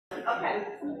Yeah.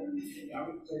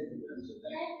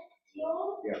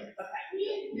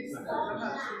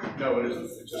 No, it isn't.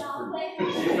 It's just fruit.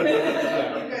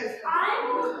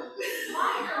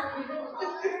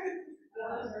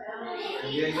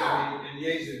 And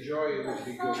Ye's Enjoy would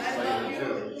be good flavor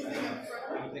too.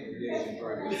 I don't think the Ye's Enjoy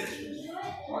would be Christmas.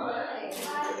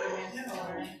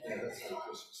 Yeah, that's not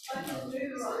Christmas.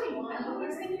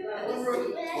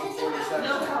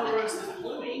 No, how roast is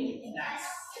blooming.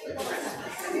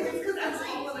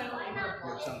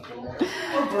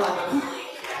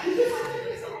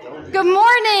 Good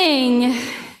morning,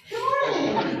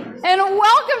 and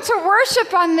welcome to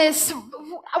worship on this.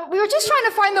 We were just trying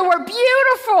to find the word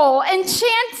beautiful,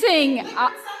 enchanting,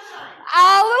 a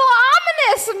little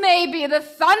ominous maybe, the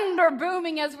thunder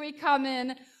booming as we come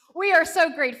in. We are so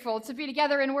grateful to be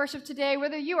together in worship today,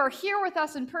 whether you are here with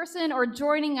us in person or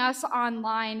joining us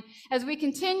online as we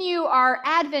continue our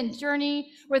Advent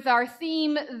journey with our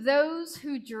theme, Those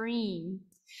Who Dream.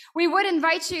 We would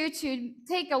invite you to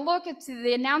take a look at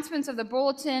the announcements of the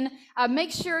bulletin.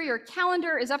 Make sure your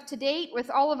calendar is up to date with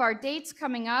all of our dates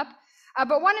coming up,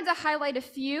 but wanted to highlight a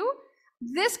few.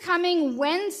 This coming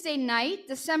Wednesday night,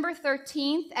 December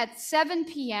 13th at 7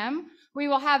 p.m., we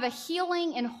will have a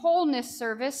healing and wholeness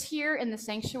service here in the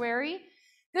sanctuary.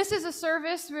 This is a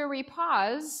service where we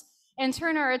pause and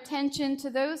turn our attention to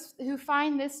those who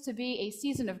find this to be a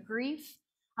season of grief,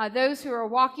 those who are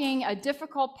walking a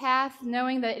difficult path,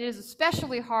 knowing that it is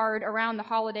especially hard around the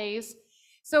holidays.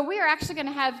 So we are actually going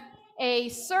to have a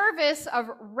service of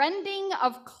rending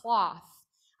of cloth,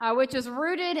 which is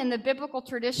rooted in the biblical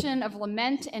tradition of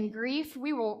lament and grief.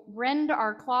 We will rend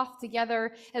our cloth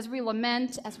together as we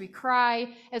lament, as we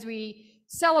cry, as we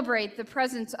celebrate the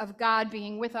presence of God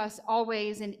being with us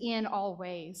always and in all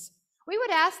ways. We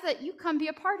would ask that you come be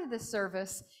a part of this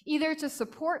service, either to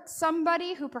support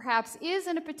somebody who perhaps is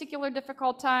in a particular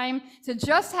difficult time, to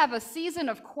just have a season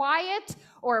of quiet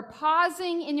or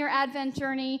pausing in your Advent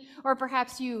journey, or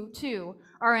perhaps you too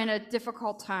are in a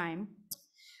difficult time.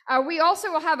 We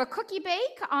also will have a cookie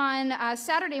bake on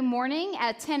Saturday morning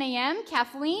at 10 a.m.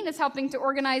 Kathleen is helping to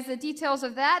organize the details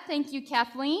of that. Thank you,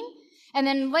 Kathleen. And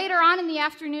then later on in the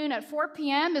afternoon at 4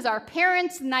 p.m. is our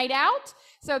Parents' Night Out.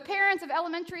 So parents of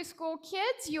elementary school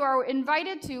kids, you are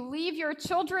invited to leave your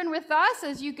children with us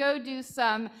as you go do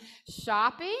some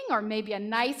shopping or maybe a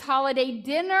nice holiday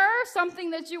dinner,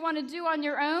 something that you want to do on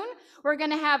your own. We're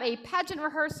going to have a pageant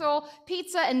rehearsal,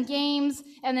 pizza and games,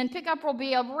 and then pickup will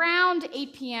be around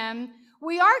 8 p.m.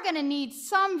 We are going to need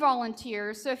some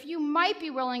volunteers, so if you might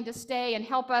be willing to stay and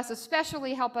help us,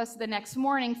 especially help us the next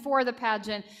morning for the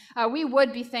pageant, we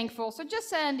would be thankful. So just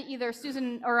send either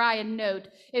Susan or I a note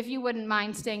if you wouldn't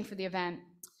mind staying for the event.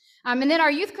 And then our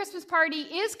youth Christmas party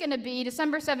is going to be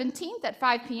December 17th at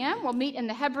 5 p.m. We'll meet in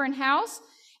the Hebron house,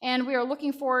 and we are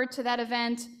looking forward to that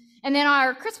event. And then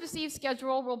our Christmas Eve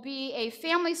schedule will be a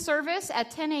family service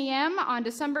at 10 a.m. on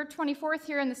December 24th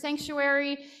here in the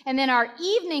sanctuary. And then our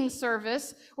evening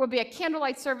service will be a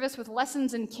candlelight service with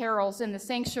lessons and carols in the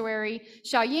sanctuary.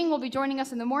 Xiao Ying will be joining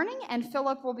us in the morning, and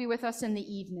Philip will be with us in the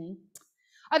evening.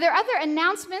 Are there other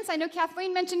announcements? I know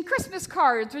Kathleen mentioned Christmas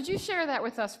cards. Would you share that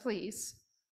with us, please?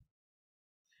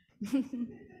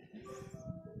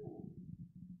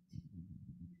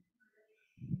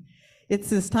 It's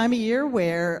this time of year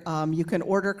where you can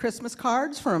order Christmas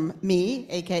cards from me,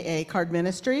 aka Card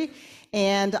Ministry,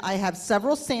 and I have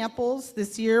several samples.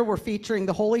 This year we're featuring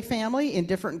the Holy Family in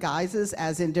different guises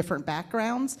as in different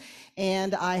backgrounds,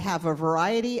 and I have a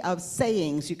variety of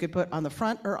sayings you could put on the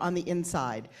front or on the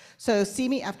inside. So see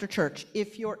me after church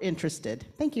if you're interested.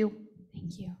 Thank you.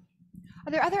 Thank you.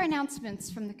 Are there other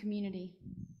announcements from the community?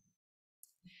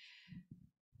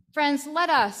 Friends, let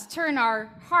us turn our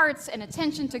hearts and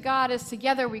attention to God as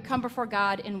together we come before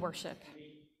God in worship.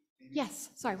 Yes,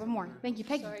 sorry, one more. Thank you,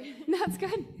 Peggy. Sorry. No, it's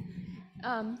good.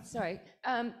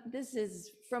 This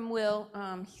is from Will.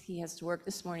 He has to work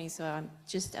this morning, so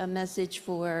just a message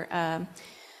for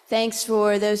thanks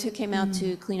for those who came out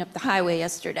to clean up the highway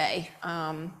yesterday.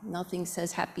 Nothing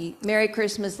says Merry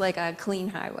Christmas like a clean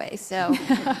highway. So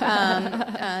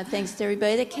thanks to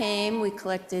everybody that came. We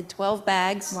collected 12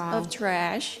 bags of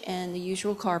trash and the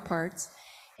usual car parts.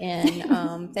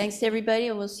 And thanks to everybody,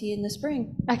 and we'll see you in the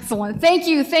spring. Excellent. Thank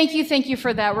you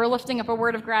for that. We're lifting up a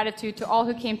word of gratitude to all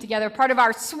who came together, part of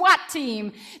our SWAT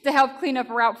team to help clean up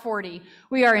Route 40.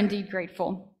 We are indeed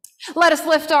grateful. Let us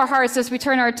lift our hearts as we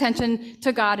turn our attention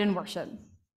to God in worship.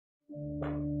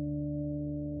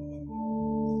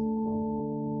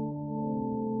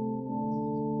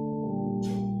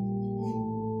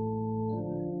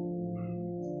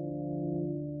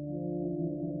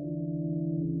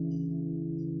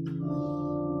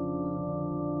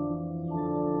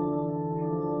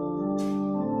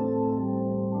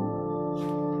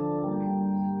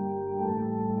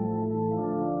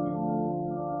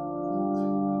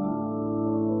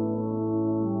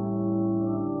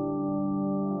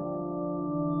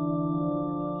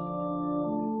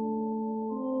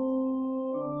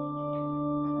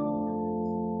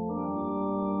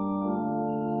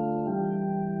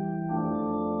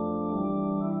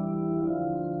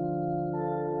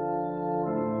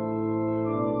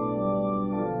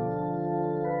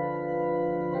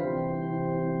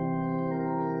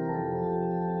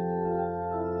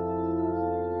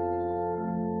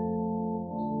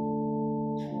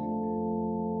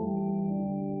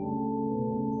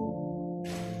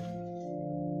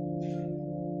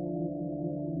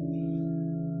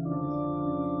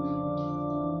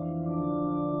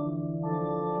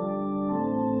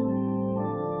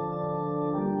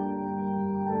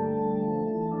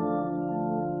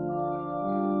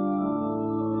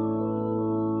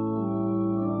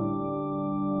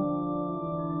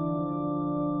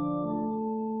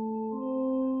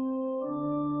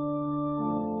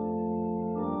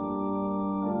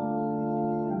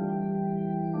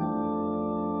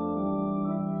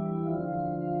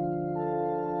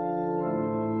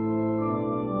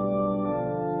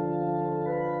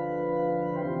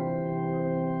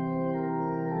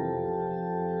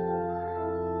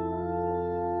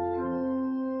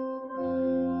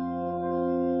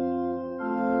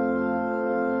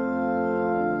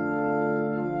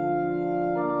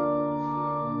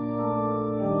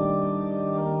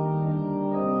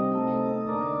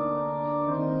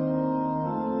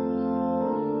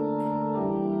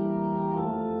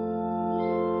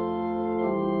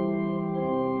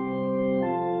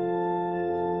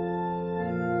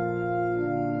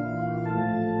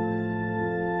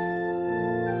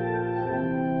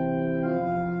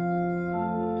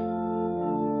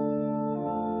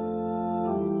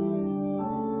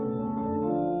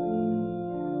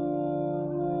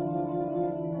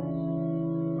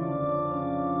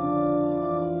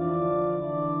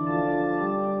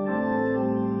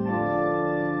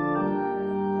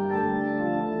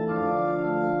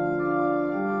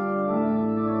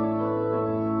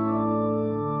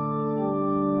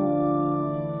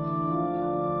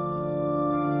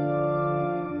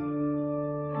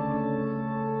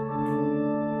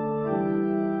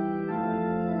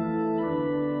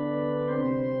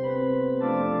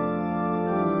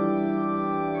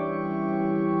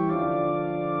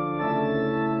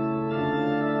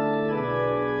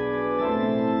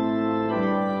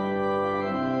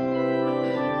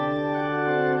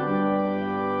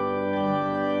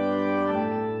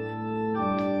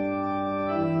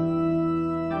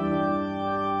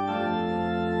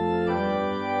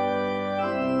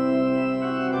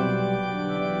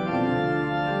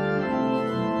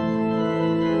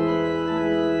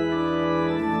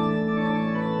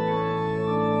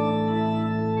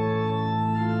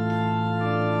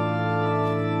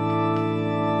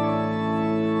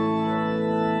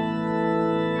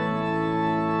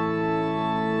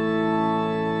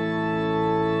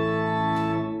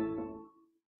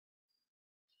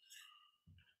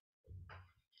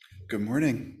 Good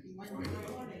morning.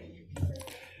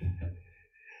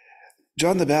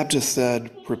 John the Baptist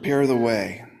said, "Prepare the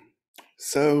way."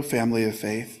 So, family of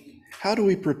faith, how do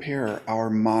we prepare our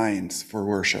minds for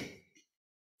worship?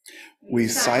 We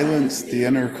silence the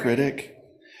inner critic.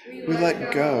 We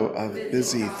let go of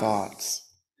busy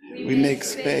thoughts. We make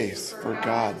space for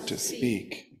God to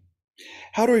speak.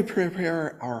 How do we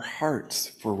prepare our hearts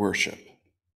for worship?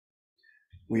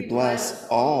 We bless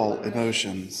all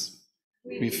emotions.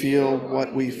 We feel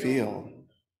what we feel.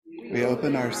 We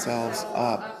open ourselves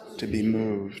up to be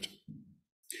moved.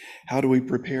 How do we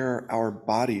prepare our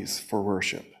bodies for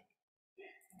worship?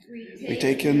 We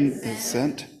take in the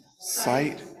scent,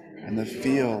 sight, and the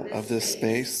feel of this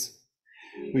space.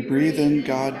 We breathe in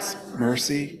God's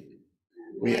mercy.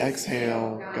 We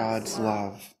exhale God's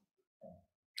love.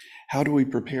 How do we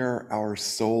prepare our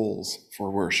souls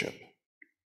for worship?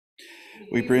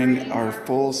 We bring our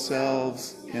full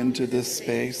selves into this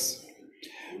space.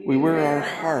 We wear our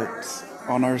hearts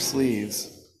on our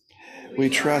sleeves. We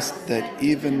trust that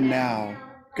even now,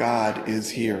 God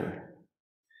is here.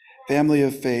 Family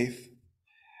of faith,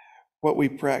 what we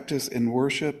practice in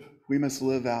worship, we must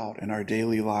live out in our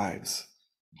daily lives.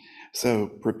 So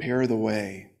prepare the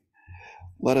way.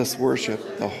 Let us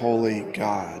worship the holy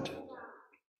God.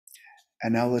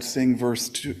 And now let's sing verse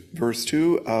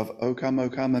 2 of O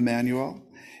Come, Emmanuel.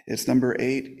 It's number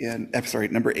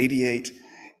 88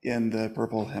 in the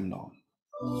purple hymnal.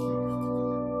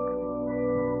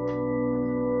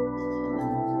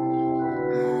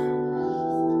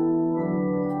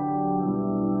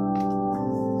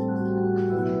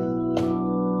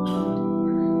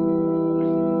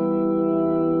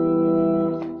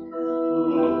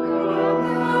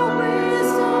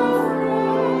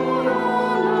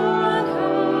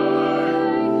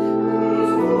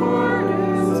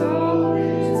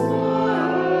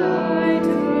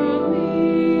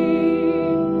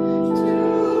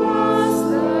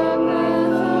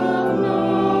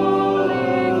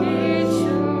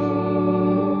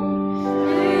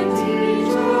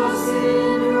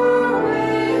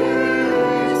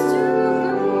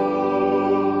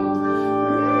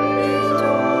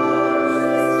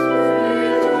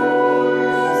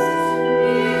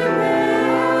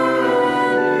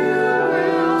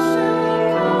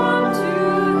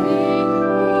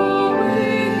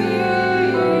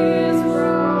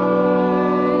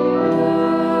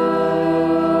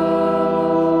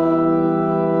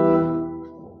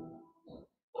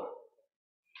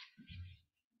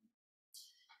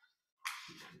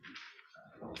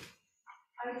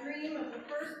 I dream of the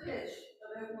first pitch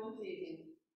of opening season.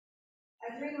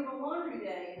 I dream of a laundry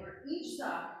day where each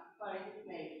sock finds its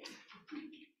mate.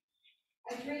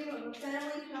 I dream of a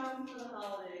family home for the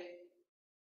holidays.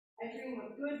 I dream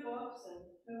of good books and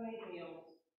homemade meals.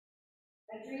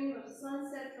 I dream of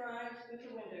sunset drives with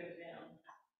the windows down.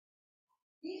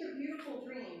 These are beautiful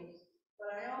dreams, but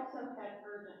I also had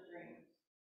urgent dreams.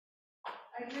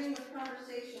 I dream of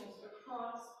conversations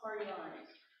across party lines.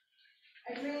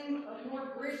 I dream of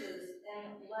more bridges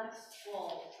and less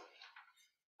walls.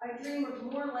 I dream of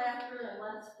more laughter and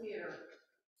less fear.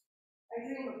 I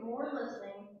dream of more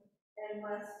listening and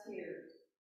less tears.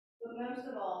 But most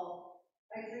of all,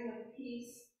 I dream of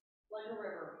peace like a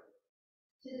river.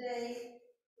 Today,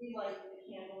 we light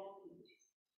the candle of peace.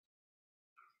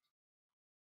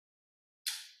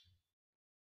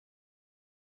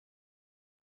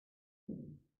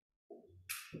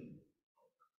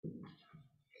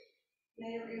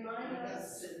 May it remind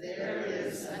us that There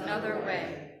is another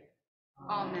way.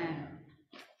 Amen.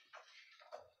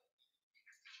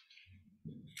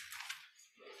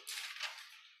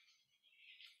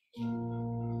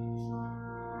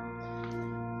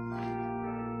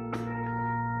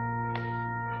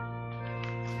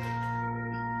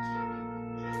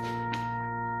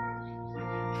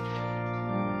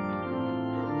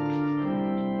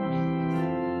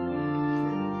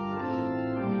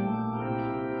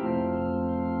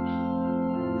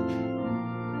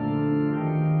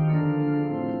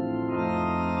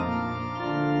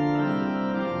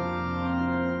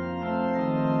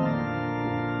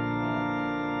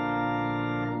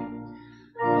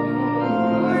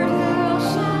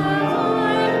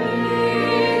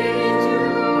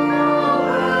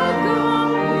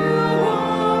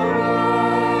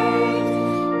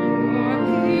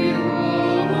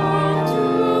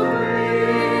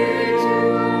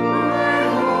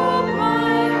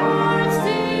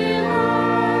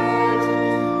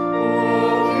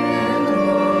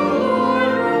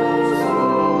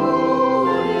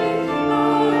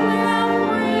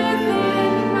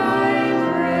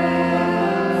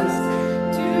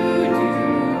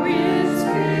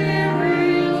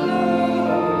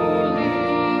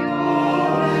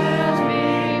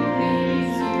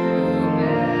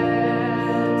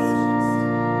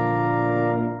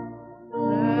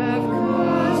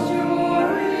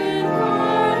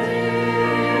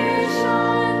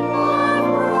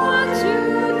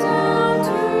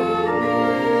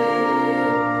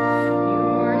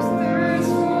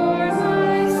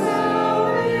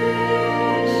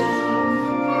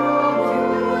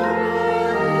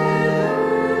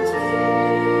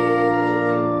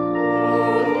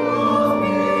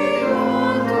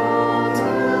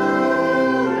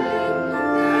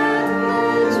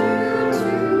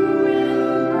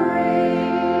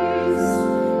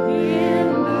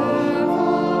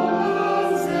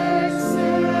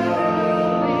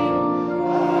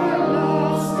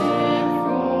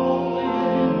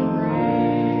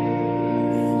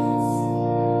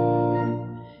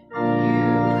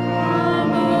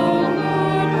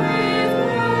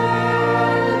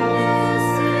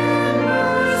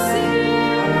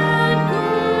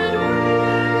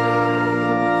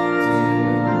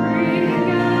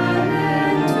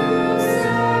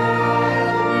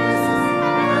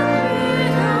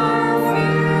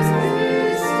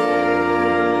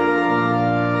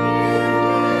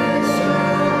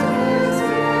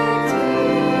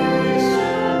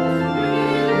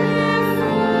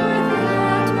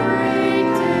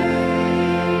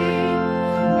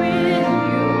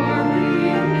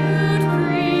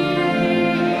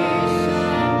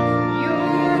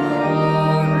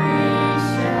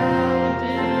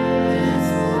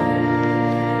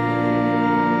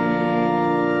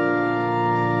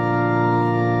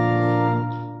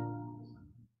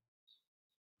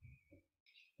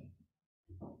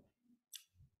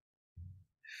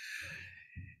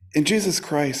 In Jesus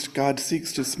Christ, God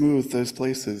seeks to smooth those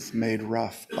places made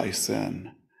rough by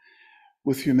sin.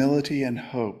 With humility and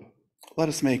hope, let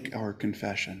us make our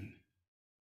confession.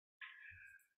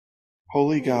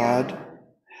 Holy God,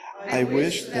 I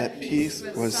wish that peace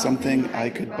was something I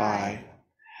could buy.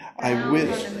 I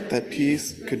wish that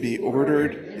peace could be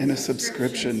ordered in a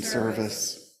subscription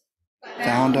service,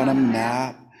 found on a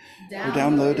map, or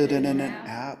downloaded in an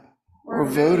app, or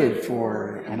voted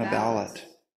for on a ballot.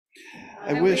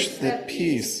 I wish that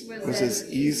peace was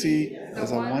as easy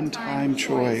as a one-time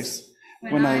choice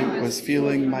when I was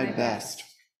feeling my best.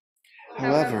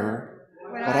 However,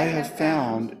 what I have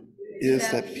found is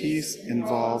that peace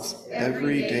involves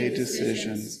everyday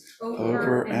decisions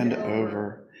over and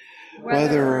over,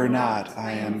 whether or not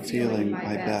I am feeling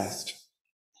my best.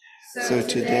 So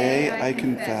today I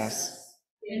confess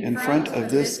in front of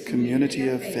this community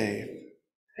of faith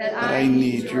that I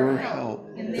need your help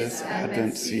this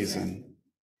Advent season.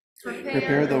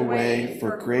 Prepare the way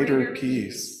for greater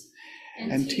peace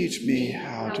and teach me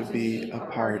how to be a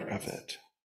part of it.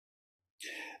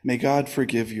 May God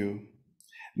forgive you.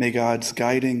 May God's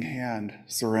guiding hand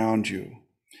surround you.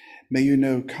 May you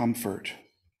know comfort.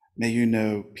 May you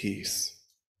know peace.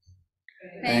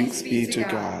 Thanks be to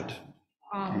God.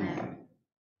 Amen.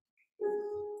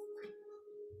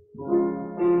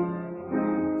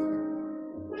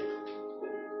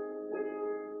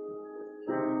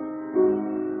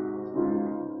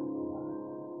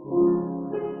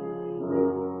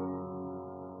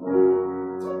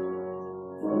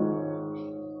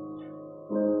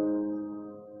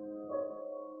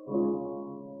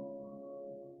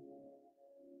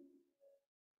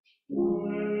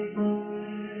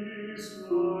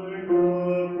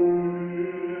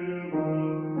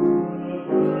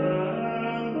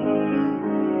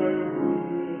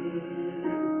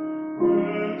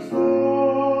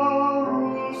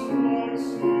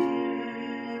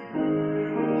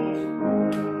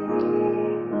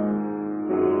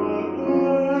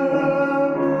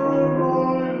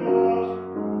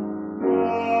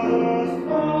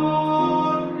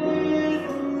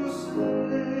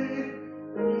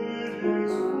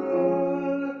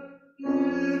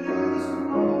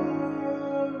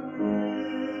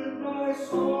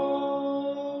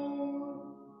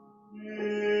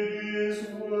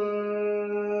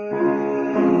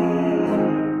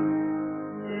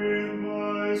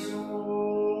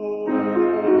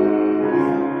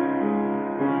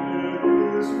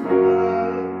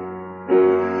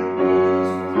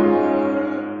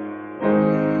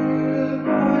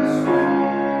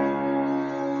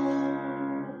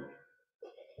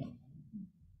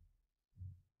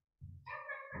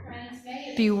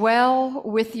 Be well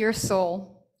with your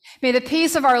soul. May the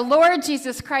peace of our Lord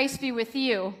Jesus Christ be with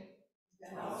you.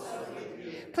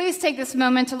 Please take this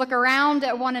moment to look around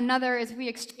at one another as we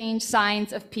exchange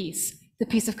signs of peace. The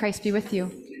peace of Christ be with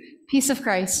you. Peace of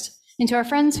Christ. And to our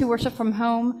friends who worship from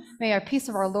home, may our peace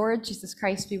of our Lord Jesus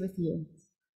Christ be with you.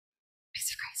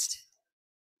 Peace of Christ.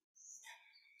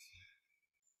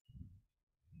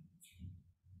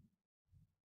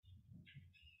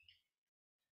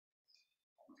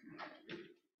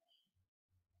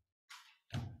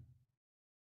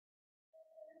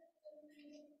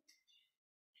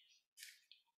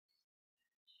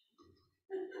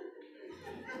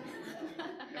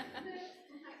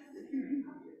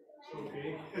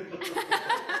 Okay.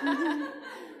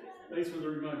 Thanks for the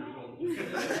reminder, Paul.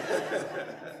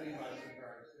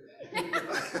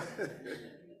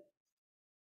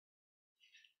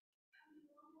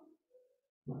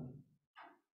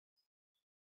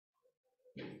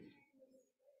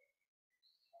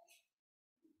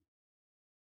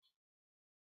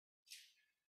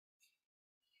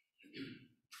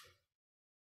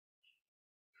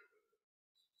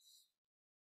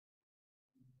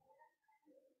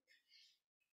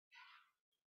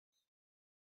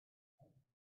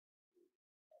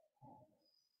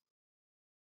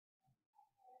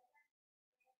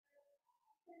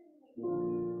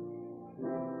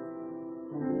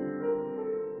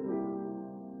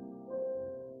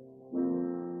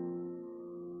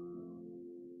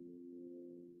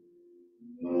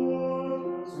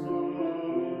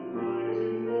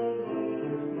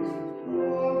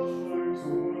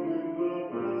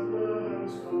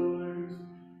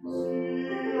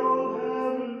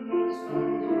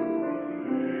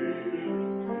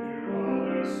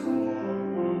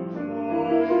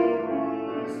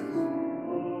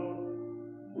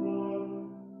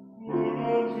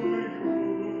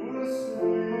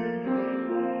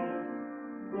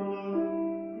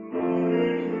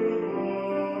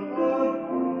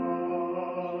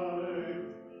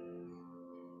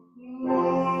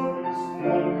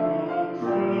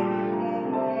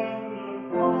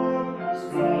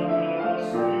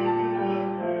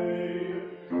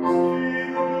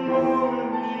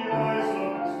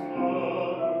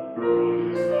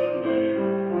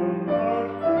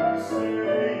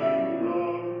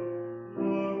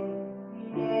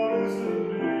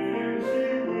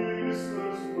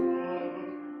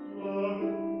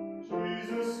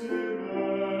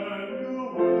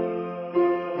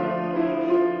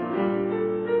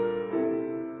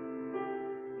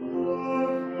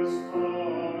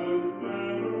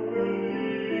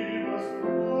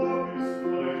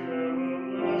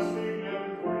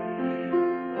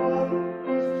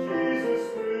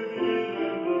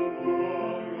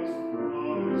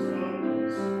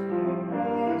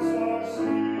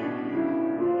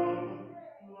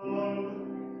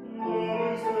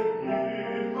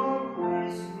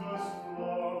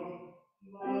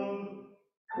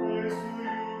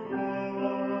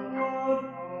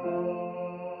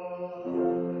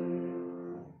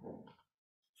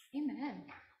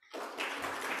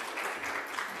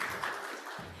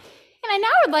 I now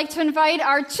would like to invite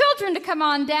our children to come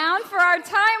on down for our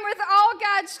time with all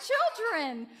God's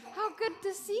children. How good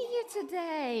to see you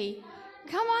today.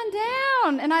 Come on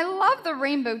down. And I love the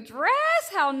rainbow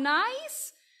dress. How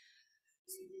nice.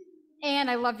 And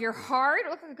I love your heart.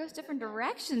 Look, it goes different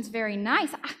directions. Very nice.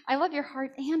 I love your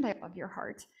heart and I love your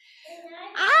heart.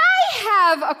 I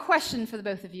have a question for the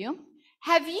both of you.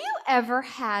 Have you ever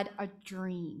had a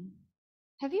dream?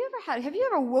 Have you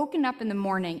ever woken up in the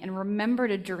morning and remembered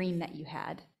a dream that you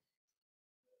had?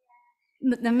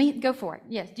 Let me go for it.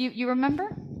 Yes. Do you remember?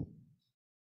 I do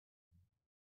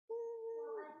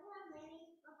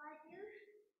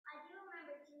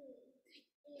remember dreams.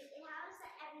 It happens to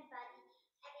everybody.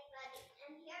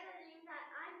 And here are the dreams that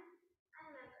I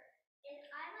remember. And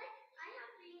I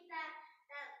have dreams that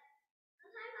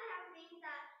sometimes I have dreams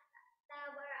that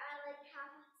where I have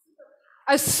superpowers.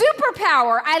 A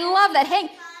superpower. I love that. Hey. And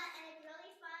it's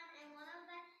really fun. And one of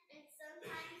the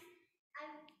superpowers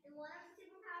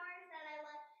that I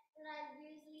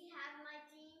usually have in my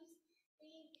dreams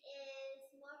is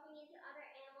morphing into other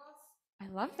animals. I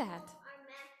love that.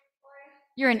 Or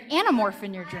You're an animorph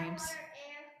in your dreams. Air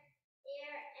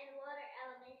and water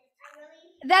elements.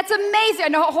 That's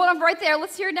amazing. No, hold on right there.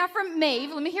 Let's hear it now from Maeve.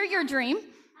 Let me hear your dream. If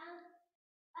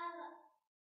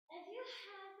you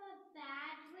have a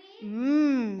bad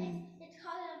dream, it's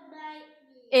called a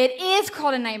nightmare. It is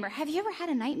called a nightmare. Have you ever had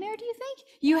a nightmare, do you think?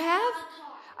 You have?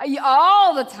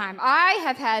 All the time. I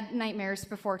have had nightmares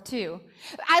before too.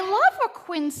 I love what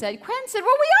Quinn said. Quinn said,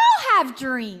 well, we all have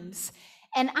dreams.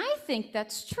 And I think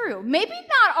that's true. Maybe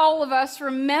not all of us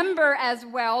remember as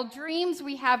well dreams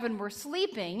we have when we're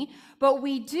sleeping, but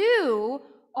we do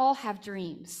all have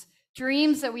dreams.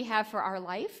 Dreams that we have for our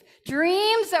life,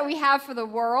 dreams that we have for the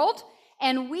world,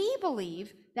 and we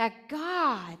believe that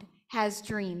God has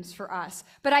dreams for us.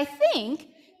 But I think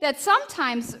that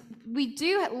sometimes we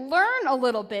do learn a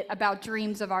little bit about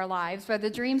dreams of our lives by the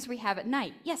dreams we have at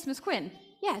night. Yes, Miss Quinn.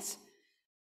 Yes.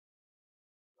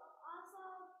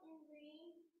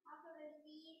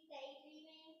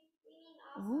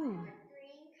 Ooh,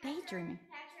 daydreaming.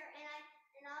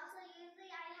 And also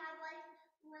usually I have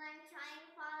when I'm trying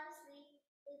to fall asleep,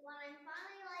 when I'm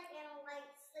finally in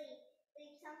sleep,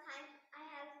 sometimes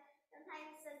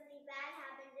something bad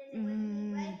happens and it wakes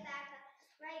me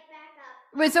right back up.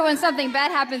 Wait, so when something bad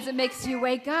happens, it makes you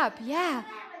wake up. Yeah. I have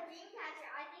a dream catcher.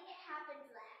 I think it happens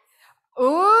less.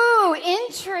 Ooh,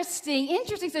 interesting.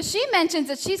 So she mentions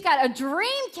that she's got a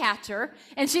dream catcher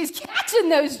and she's catching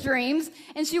those dreams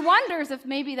and she wonders if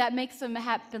maybe that makes them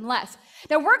happen less.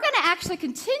 Now we're going to actually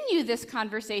continue this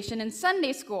conversation in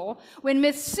Sunday school when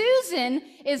Miss Susan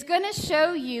is going to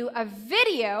show you a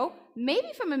video,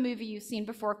 maybe from a movie you've seen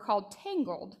before called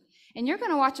Tangled. And you're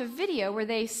going to watch a video where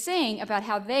they sing about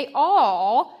how they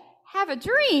all have a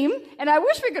dream, and I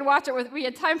wish we could watch it we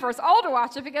had time for us all to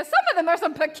watch it, because some of them are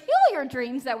some peculiar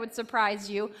dreams that would surprise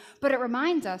you, but it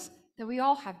reminds us that we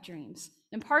all have dreams,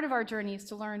 and part of our journey is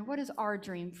to learn what is our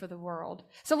dream for the world.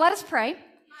 So let us pray.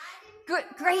 Good,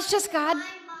 gracious God,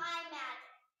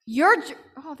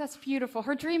 oh, that's beautiful.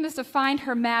 Her dream is to find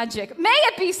her magic. May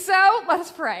it be so. Let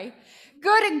us pray.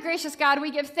 Good and gracious God,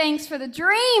 we give thanks for the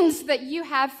dreams that you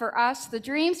have for us, the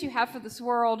dreams you have for this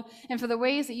world, and for the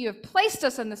ways that you have placed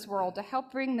us in this world to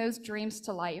help bring those dreams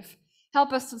to life.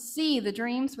 Help us to see the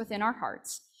dreams within our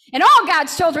hearts. And all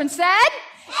God's children said,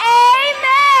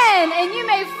 Amen. And you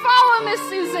may follow Miss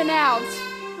Susan out.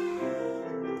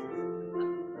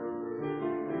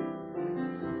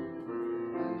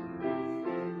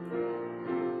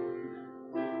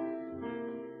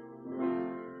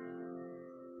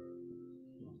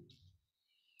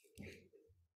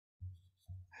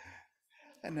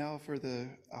 And now for the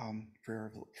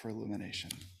prayer for illumination.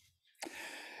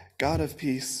 God of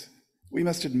peace, we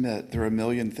must admit there are a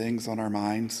million things on our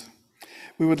minds.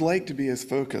 We would like to be as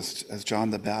focused as John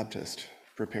the Baptist,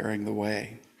 preparing the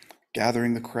way,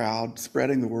 gathering the crowd,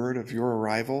 spreading the word of your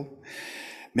arrival.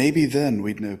 Maybe then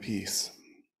we'd know peace.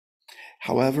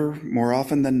 However, more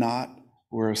often than not,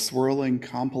 we're a swirling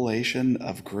compilation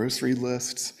of grocery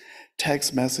lists,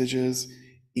 text messages,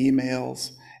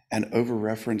 emails, and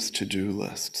over-referenced to-do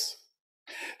lists.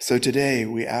 So today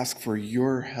we ask for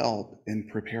your help in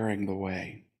preparing the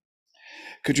way.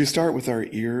 Could you start with our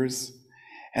ears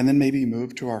and then maybe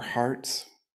move to our hearts?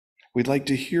 We'd like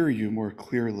to hear you more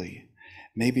clearly.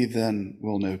 Maybe then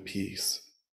we'll know peace.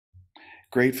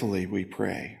 Gratefully we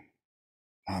pray.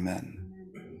 Amen.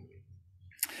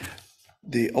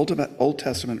 The Old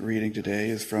Testament reading today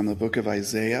is from the book of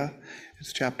Isaiah.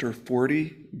 It's chapter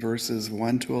 40, verses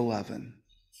 1 to 11.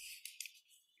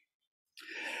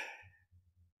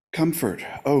 Comfort,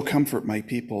 oh, comfort my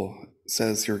people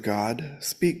says your God,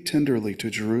 speak tenderly to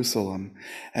Jerusalem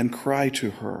and cry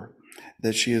to her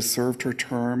that she has served her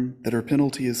term, that her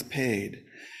penalty is paid,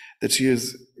 that she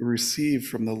has received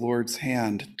from the Lord's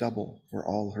hand double for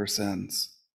all her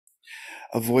sins.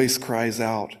 A voice cries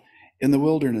out, in the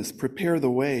wilderness, prepare the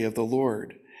way of the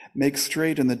Lord. Make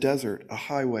straight in the desert a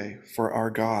highway for our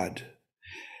God.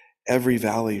 Every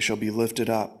valley shall be lifted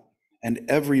up, and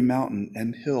every mountain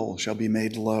and hill shall be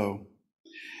made low.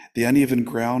 The uneven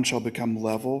ground shall become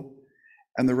level,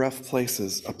 and the rough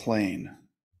places a plain.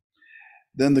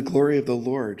 Then the glory of the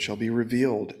Lord shall be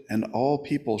revealed, and all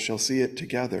people shall see it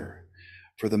together,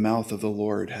 for the mouth of the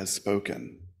Lord has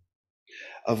spoken.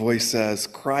 A voice says,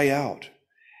 cry out.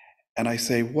 And I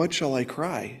say, what shall I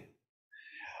cry?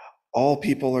 All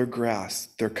people are grass.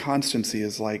 Their constancy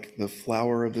is like the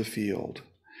flower of the field.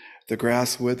 The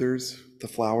grass withers, the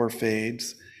flower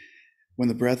fades, when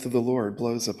the breath of the Lord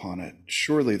blows upon it.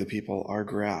 Surely the people are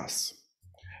grass.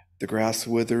 The grass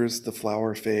withers, the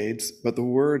flower fades, but the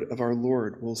word of our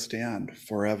Lord will stand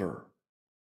forever.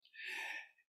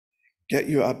 Get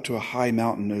you up to a high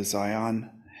mountain, O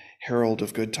Zion, herald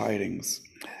of good tidings.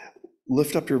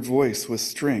 Lift up your voice with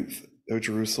strength, O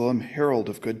Jerusalem, herald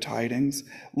of good tidings.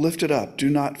 Lift it up, do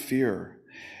not fear.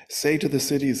 Say to the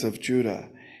cities of Judah,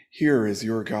 here is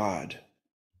your God.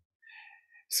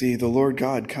 See, the Lord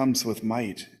God comes with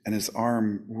might, and his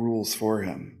arm rules for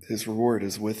him. His reward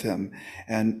is with him,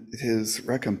 and his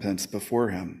recompense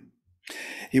before him.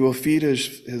 He will feed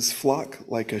his flock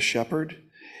like a shepherd.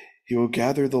 He will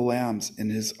gather the lambs in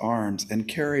his arms and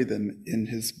carry them in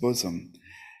his bosom,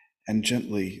 and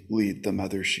gently lead the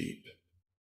mother sheep.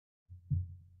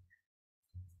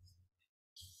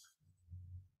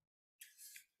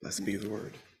 Blessed be the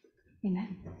word.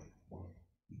 Amen.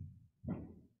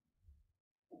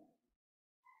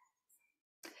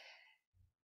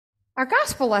 Our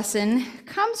gospel lesson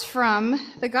comes from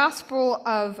the Gospel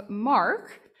of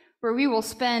Mark, where we will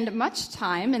spend much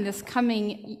time in this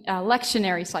coming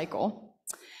lectionary cycle.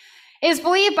 It is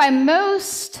believed by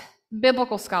most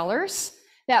biblical scholars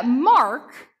that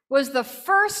Mark was the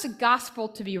first gospel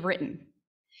to be written.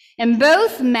 And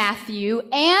both Matthew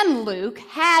and Luke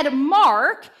had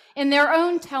Mark in their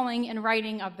own telling and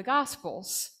writing of the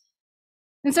Gospels.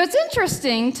 And so it's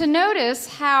interesting to notice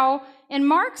how in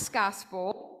Mark's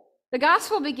gospel, the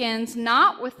gospel begins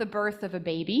not with the birth of a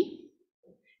baby,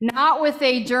 not with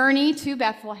a journey to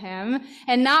Bethlehem,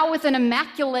 and not with an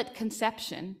immaculate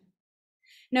conception.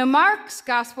 No, Mark's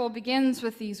gospel begins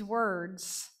with these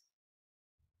words,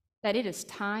 that it is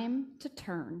time to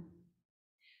turn.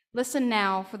 Listen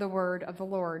now for the word of the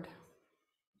Lord.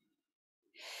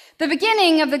 The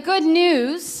beginning of the good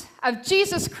news of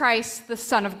Jesus Christ, the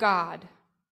Son of God.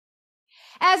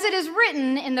 As it is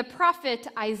written in the prophet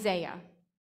Isaiah,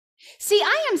 see,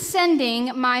 I am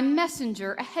sending my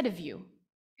messenger ahead of you,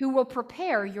 who will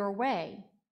prepare your way.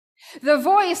 The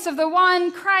voice of the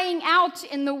one crying out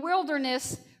in the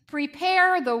wilderness,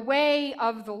 prepare the way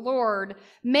of the Lord,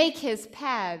 make his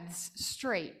paths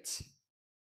straight.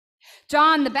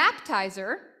 John the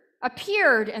Baptizer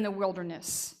appeared in the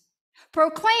wilderness,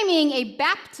 proclaiming a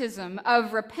baptism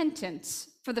of repentance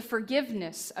for the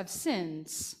forgiveness of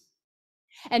sins.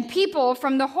 And people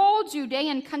from the whole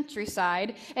Judean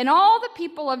countryside and all the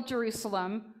people of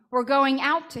Jerusalem were going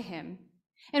out to him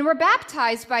and were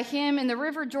baptized by him in the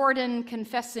river Jordan,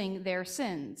 confessing their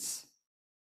sins.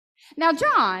 Now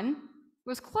John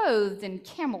was clothed in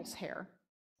camel's hair,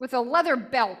 with a leather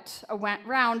belt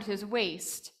around his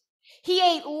waist. He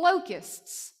ate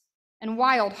locusts and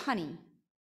wild honey.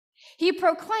 He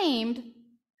proclaimed,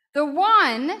 the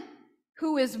one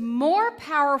who is more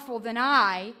powerful than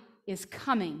I is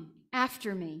coming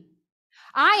after me.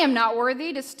 I am not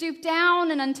worthy to stoop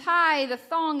down and untie the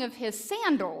thong of his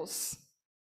sandals.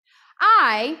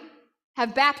 I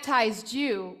have baptized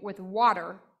you with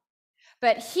water,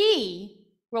 but he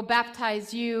will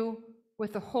baptize you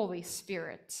with the Holy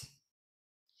Spirit.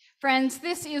 Friends,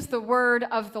 this is the word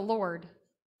of the Lord.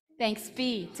 Thanks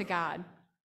be to God.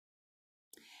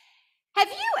 Have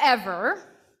you ever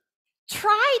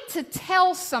tried to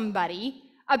tell somebody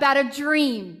about a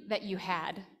dream that you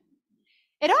had?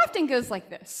 It often goes like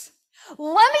this.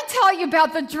 Let me tell you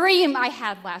about the dream I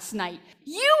had last night.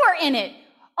 You were in it,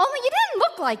 only you didn't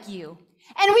look like you.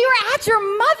 And we were at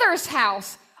your mother's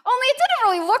house, only it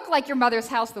didn't really look like your mother's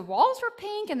house. The walls were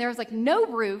pink and there was like no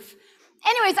roof.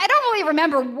 Anyways, I don't really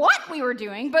remember what we were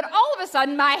doing, but all of a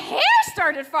sudden my hair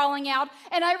started falling out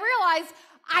and I realized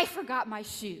I forgot my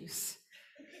shoes.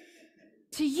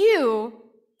 To you,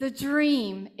 the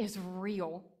dream is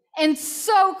real and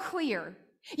so clear.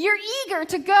 You're eager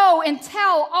to go and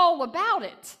tell all about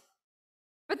it.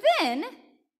 But then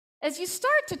as you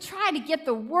start to try to get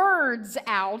the words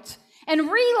out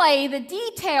and relay the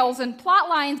details and plot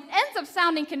lines, it ends up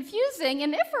sounding confusing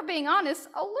and, if we're being honest,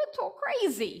 a little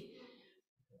crazy.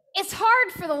 It's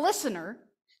hard for the listener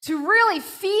to really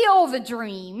feel the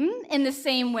dream in the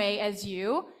same way as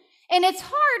you, and it's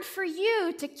hard for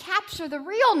you to capture the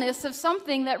realness of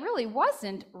something that really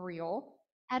wasn't real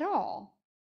at all.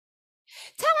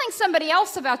 Telling somebody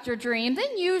else about your dream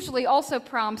then usually also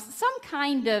prompts some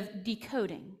kind of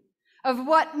decoding of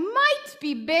what might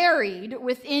be buried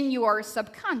within your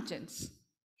subconscious.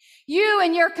 You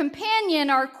and your companion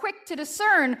are quick to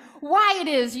discern why it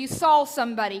is you saw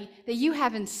somebody that you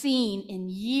haven't seen in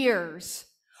years,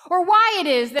 or why it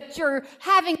is that you're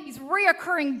having these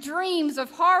reoccurring dreams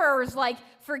of horrors like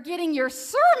forgetting your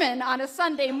sermon on a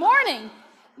Sunday morning.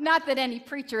 Not that any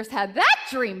preachers had that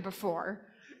dream before.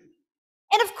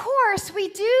 And of course, we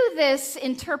do this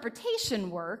interpretation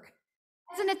work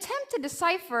as an attempt to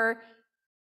decipher,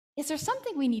 is there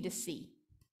something we need to see?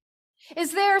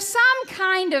 Is there some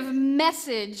kind of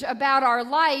message about our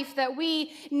life that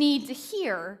we need to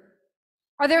hear?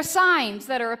 Are there signs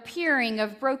that are appearing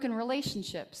of broken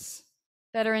relationships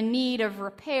that are in need of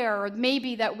repair, or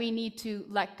maybe that we need to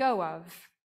let go of?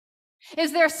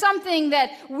 Is there something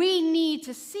that we need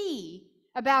to see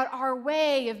about our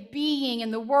way of being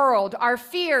in the world, our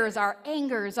fears, our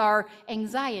angers, our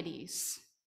anxieties?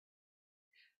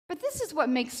 But this is what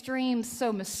makes dreams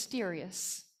so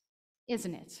mysterious,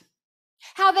 isn't it?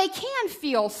 How they can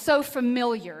feel so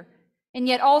familiar and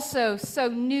yet also so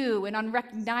new and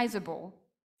unrecognizable.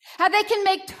 How they can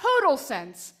make total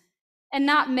sense and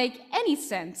not make any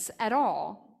sense at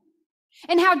all.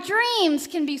 And how dreams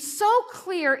can be so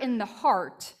clear in the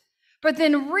heart, but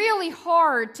then really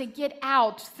hard to get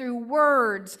out through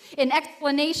words and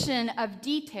explanation of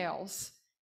details.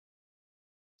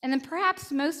 And then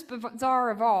perhaps most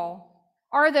bizarre of all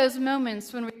are those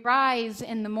moments when we rise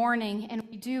in the morning and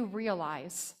we do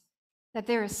realize that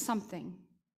there is something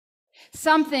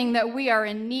that we are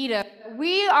in need of.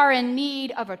 We are in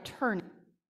need of a turning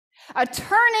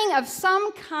of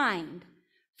some kind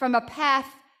from a path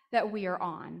that we are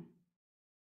on.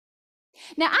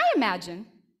 Now, I imagine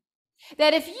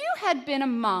that if you had been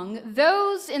among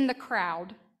those in the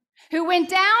crowd who went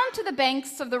down to the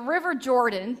banks of the River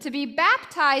Jordan to be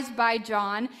baptized by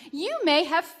John, you may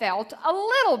have felt a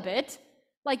little bit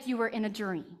like you were in a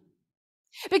dream.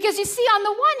 Because you see, on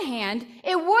the one hand,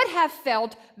 it would have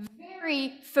felt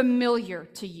very familiar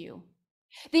to you.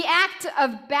 The act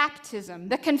of baptism,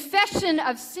 the confession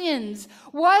of sins,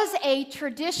 was a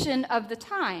tradition of the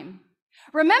time.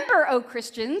 Remember, O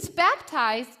Christians,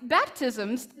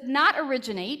 baptisms did not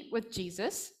originate with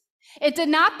Jesus. It did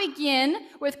not begin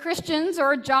with Christians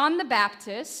or John the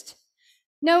Baptist.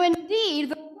 No, indeed,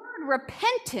 the word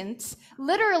repentance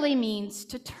literally means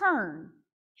to turn.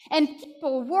 And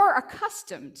people were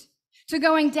accustomed to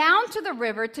going down to the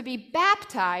river to be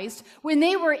baptized when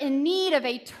they were in need of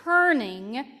a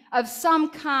turning of some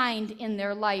kind in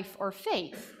their life or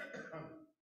faith.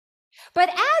 But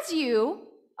as you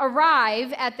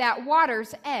arrive at that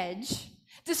water's edge,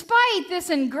 despite this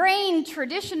ingrained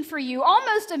tradition for you,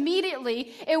 almost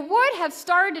immediately it would have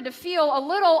started to feel a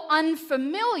little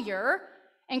unfamiliar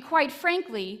and, quite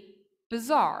frankly,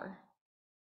 bizarre.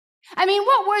 I mean,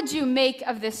 what would you make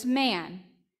of this man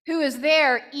who is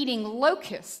there eating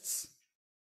locusts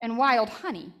and wild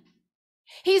honey?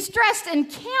 He's dressed in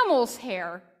camel's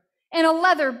hair and a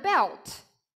leather belt.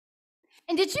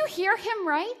 And did you hear him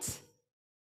right?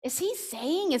 Is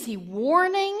he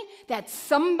warning that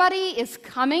somebody is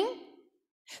coming?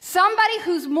 Somebody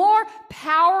who's more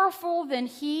powerful than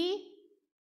he?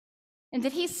 And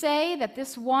did he say that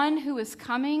this one who is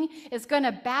coming is going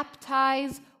to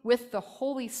baptize with the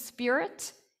Holy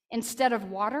Spirit instead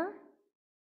of water?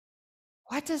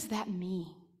 What does that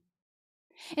mean?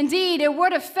 Indeed, it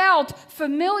would have felt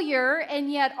familiar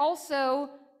and yet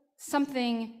also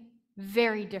something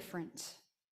very different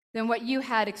than what you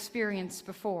had experienced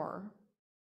before.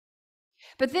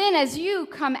 But then as you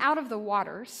come out of the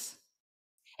waters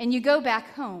and you go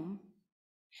back home,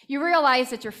 you realize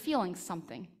that you're feeling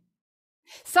something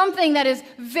that is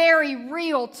very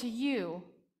real to you.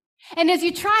 And as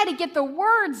you try to get the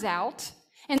words out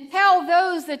and tell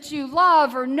those that you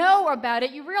love or know about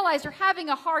it, you realize you're having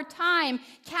a hard time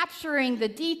capturing the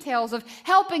details of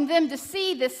helping them to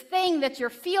see this thing that you're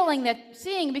feeling, that you're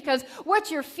seeing, because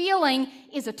what you're feeling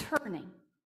is a turning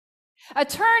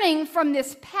from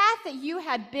this path that you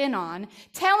had been on,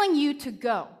 telling you to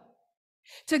go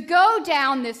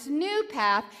down this new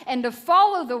path and to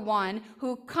follow the one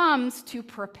who comes to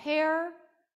prepare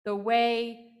the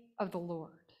way of the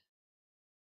Lord.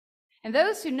 And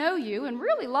those who know you and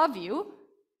really love you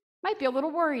might be a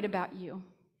little worried about you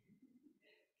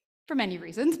for many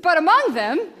reasons, but among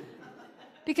them,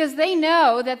 because they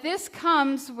know that this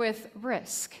comes with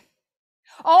risk.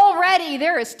 Already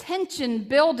there is tension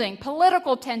building,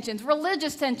 political tensions,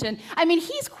 religious tension. I mean,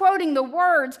 he's quoting the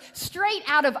words straight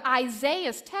out of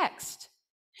Isaiah's text.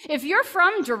 If you're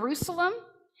from Jerusalem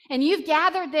and you've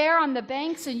gathered there on the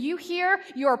banks and you hear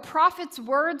your prophet's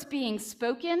words being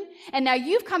spoken, and now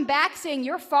you've come back saying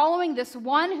you're following this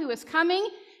one who is coming,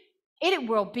 it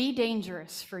will be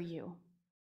dangerous for you.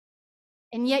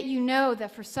 And yet you know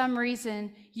that for some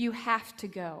reason you have to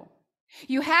go.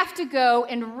 You have to go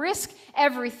and risk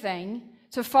everything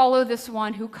to follow this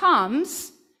one who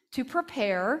comes to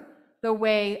prepare the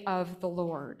way of the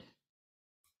Lord.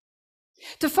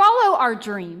 To follow our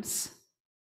dreams,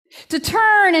 to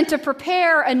turn and to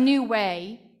prepare a new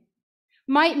way,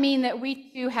 might mean that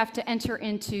we too have to enter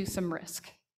into some risk.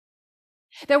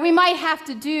 That we might have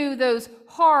to do those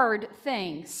hard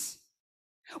things.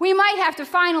 We might have to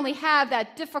finally have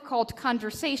that difficult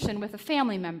conversation with a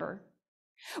family member.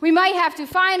 We might have to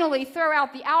finally throw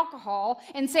out the alcohol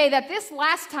and say that this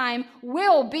last time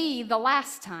will be the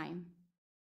last time.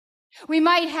 We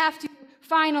might have to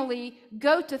finally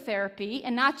go to therapy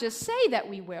and not just say that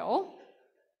we will.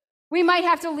 We might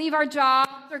have to leave our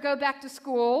jobs or go back to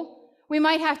school. We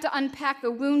might have to unpack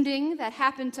the wounding that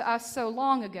happened to us so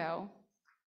long ago.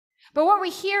 But what we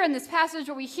hear in this passage,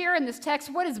 what we hear in this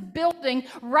text, what is building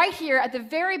right here at the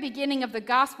very beginning of the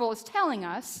gospel is telling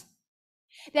us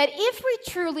that if we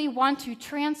truly want to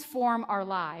transform our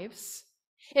lives,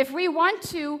 if we want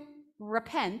to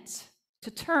repent, to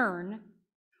turn,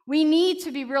 we need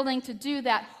to be willing to do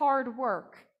that hard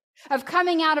work of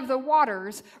coming out of the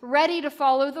waters, ready to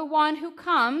follow the one who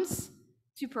comes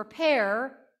to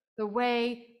prepare the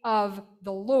way of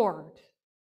the Lord.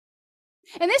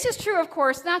 And this is true, of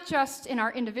course, not just in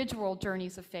our individual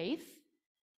journeys of faith,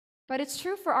 but it's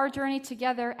true for our journey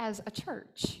together as a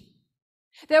church.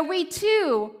 That we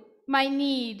too might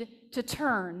need to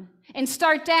turn and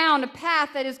start down a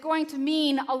path that is going to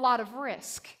mean a lot of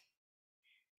risk.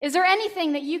 Is there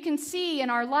anything that you can see in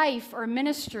our life or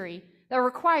ministry that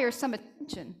requires some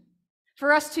attention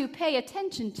for us to pay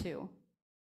attention to?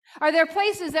 Are there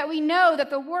places that we know that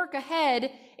the work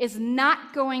ahead is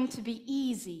not going to be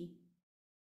easy?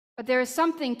 But there is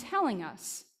something telling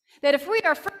us that if we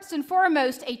are first and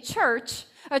foremost a church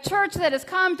that has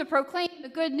come to proclaim the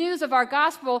good news of our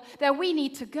gospel, that we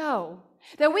need to go.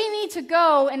 That we need to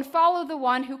go and follow the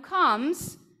one who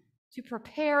comes to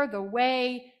prepare the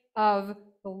way of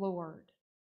the Lord.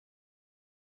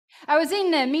 I was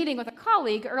in a meeting with a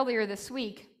colleague earlier this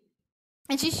week,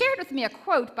 and she shared with me a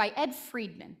quote by Ed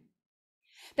Friedman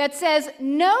that says,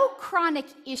 "No chronic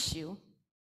issue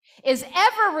is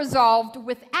ever resolved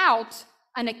without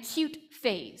an acute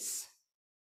phase.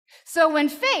 So when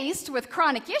faced with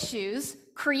chronic issues,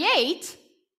 create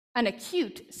an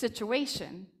acute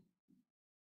situation."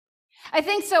 I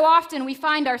think so often we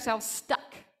find ourselves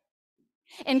stuck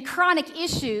in chronic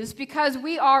issues because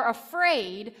we are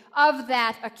afraid of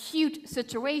that acute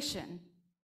situation.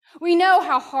 We know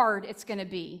how hard it's going to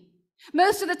be.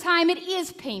 Most of the time it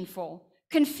is painful,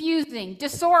 confusing,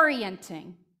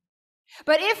 disorienting.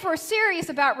 But if we're serious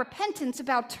about repentance,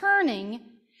 about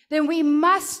turning, then we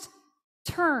must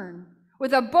turn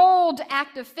with a bold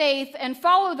act of faith and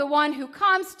follow the one who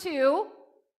comes to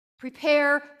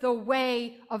prepare the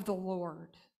way of the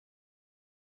Lord.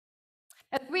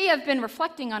 As we have been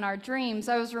reflecting on our dreams,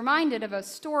 I was reminded of a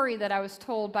story that I was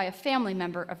told by a family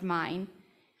member of mine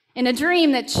in a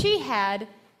dream that she had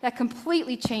that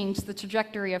completely changed the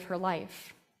trajectory of her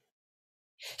life.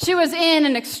 She was in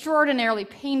an extraordinarily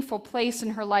painful place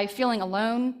in her life, feeling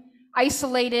alone,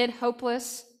 isolated,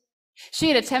 hopeless. She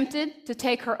had attempted to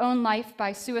take her own life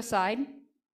by suicide,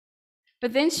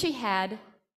 but then she had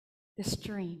this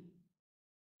dream.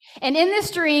 And in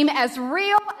this dream, as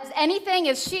real as anything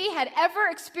as she had ever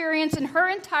experienced in her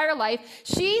entire life,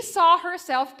 she saw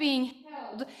herself being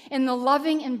held in the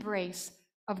loving embrace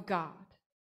of God.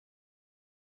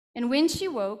 And when she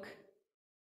woke,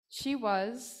 she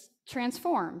was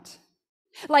transformed.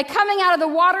 Like coming out of the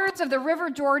waters of the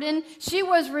River Jordan, she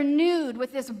was renewed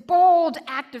with this bold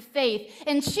act of faith,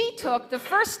 and she took the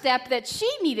first step that she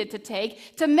needed to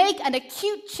take to make an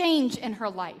acute change in her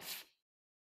life.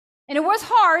 And it was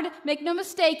hard, make no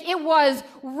mistake, it was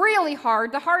really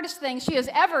hard, the hardest thing she has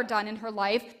ever done in her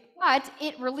life, but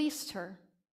it released her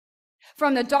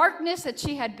from the darkness that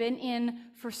she had been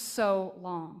in for so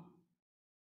long.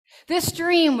 This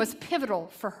dream was pivotal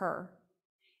for her.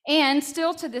 And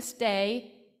still to this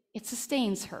day, it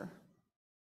sustains her.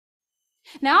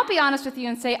 Now, I'll be honest with you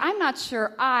and say, I'm not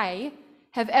sure I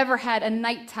have ever had a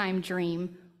nighttime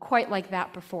dream quite like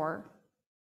that before.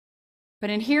 But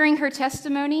in hearing her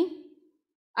testimony,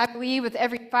 I believe with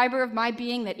every fiber of my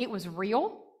being that it was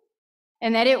real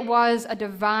and that it was a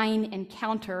divine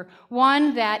encounter,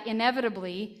 one that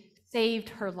inevitably saved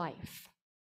her life.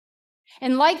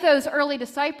 And like those early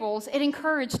disciples, it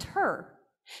encouraged her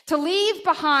to leave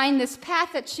behind this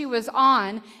path that she was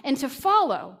on and to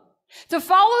follow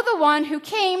the one who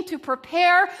came to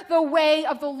prepare the way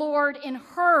of the Lord in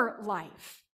her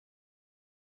life.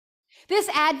 This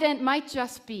Advent might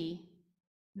just be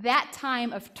that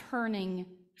time of turning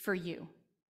for you.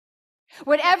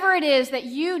 Whatever it is that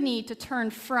you need to turn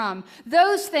from,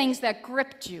 those things that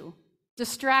gripped you,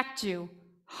 distract you,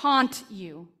 haunt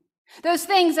you, those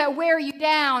things that wear you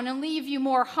down and leave you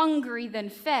more hungry than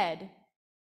fed.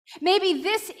 Maybe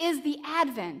this is the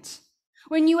Advent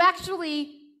when you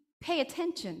actually pay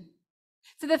attention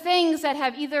to the things that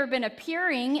have either been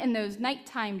appearing in those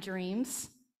nighttime dreams,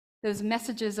 those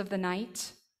messages of the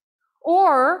night,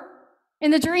 or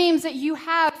in the dreams that you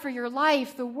have for your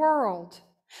life, the world,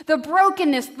 the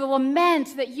brokenness, the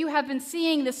lament that you have been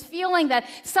seeing, this feeling that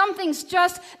something's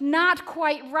just not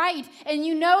quite right, and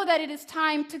you know that it is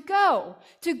time to go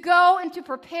and to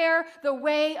prepare the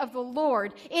way of the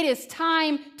Lord. It is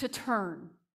time to turn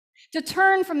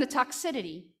from the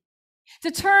toxicity,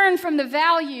 to turn from the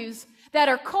values that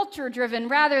are culture-driven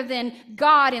rather than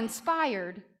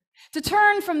God-inspired, to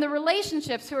turn from the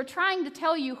relationships who are trying to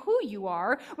tell you who you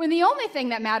are when the only thing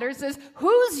that matters is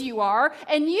whose you are,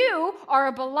 and you are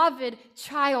a beloved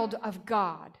child of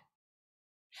God.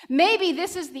 Maybe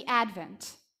this is the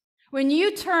Advent when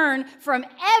you turn from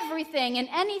everything and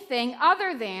anything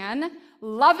other than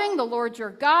loving the Lord your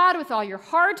God with all your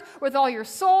heart, with all your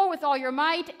soul, with all your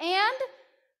might, and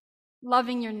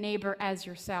loving your neighbor as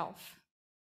yourself.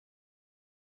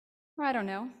 I don't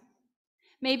know.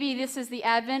 Maybe this is the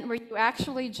Advent where you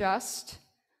actually just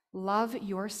love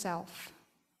yourself.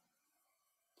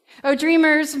 Oh,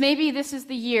 dreamers, maybe this is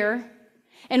the year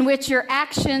in which your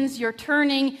actions, your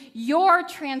turning, your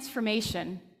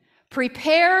transformation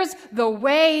prepares the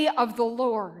way of the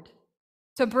Lord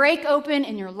to break open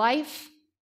in your life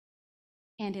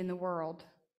and in the world.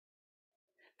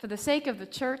 For the sake of the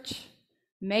church,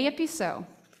 may it be so.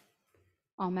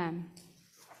 Amen.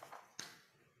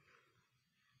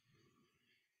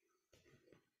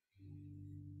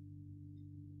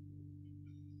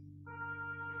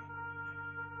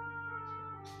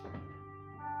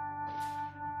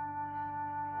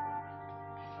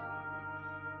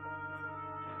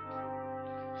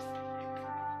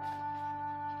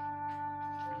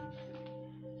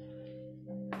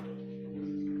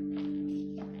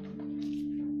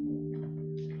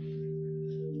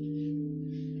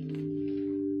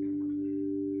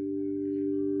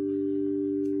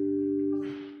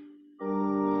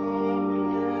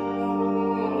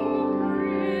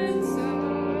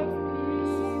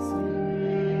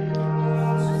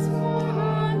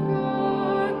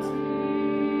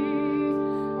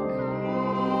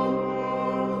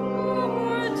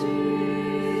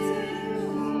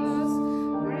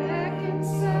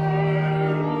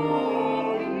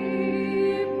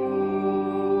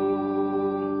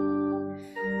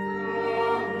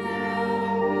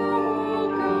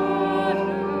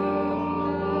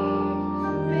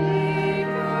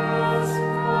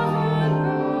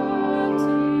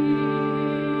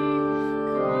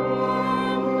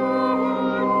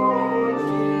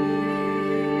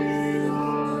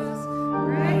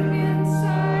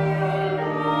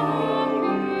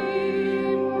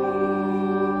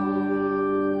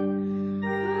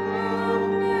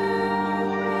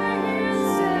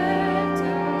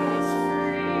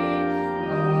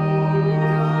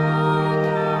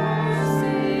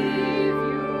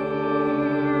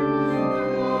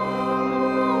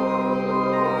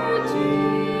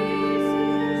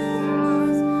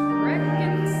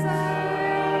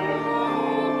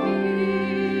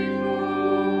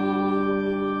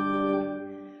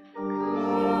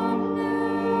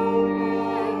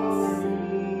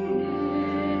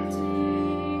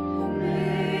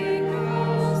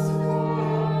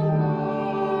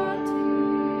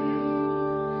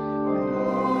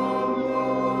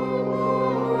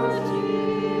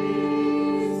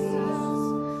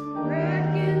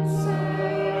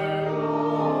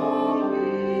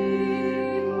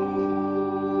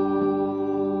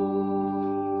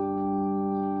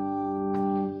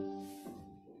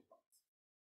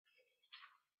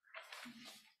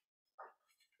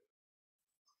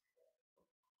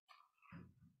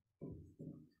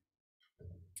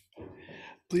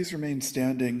 Please remain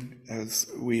standing as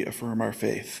we affirm our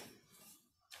faith.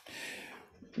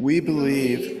 We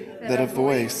believe that a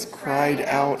voice cried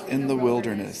out in the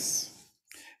wilderness,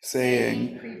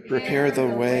 saying, "Prepare the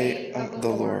way of the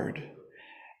Lord."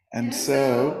 And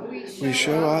so we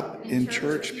show up in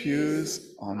church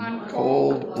pews on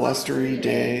cold, blustery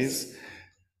days.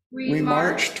 We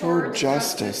march toward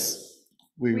justice.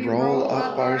 We roll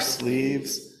up our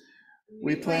sleeves.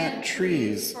 We plant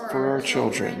trees for our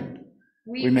children.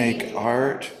 We make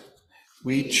art.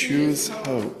 We choose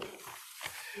hope.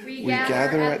 We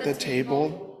gather at the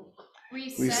table.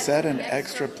 We set an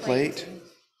extra plate.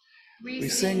 We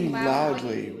sing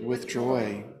loudly with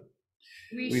joy.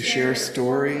 We share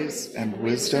stories and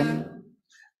wisdom.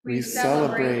 We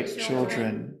celebrate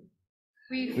children.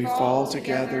 We fall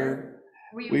together.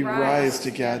 We rise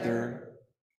together.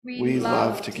 We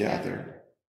love together.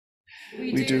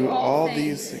 We do all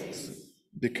these things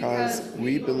because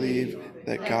we believe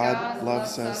that God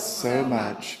loves us so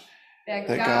much that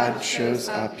God shows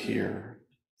up here.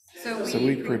 So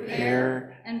we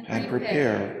prepare and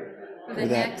prepare for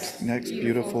that next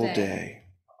beautiful day.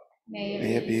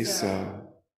 May it be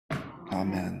so.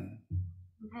 Amen.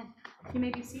 You may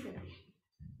be seated.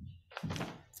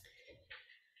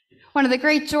 One of the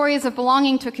great joys of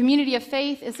belonging to a community of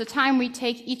faith is the time we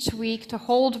take each week to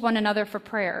hold one another for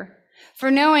prayer.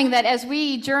 For knowing that as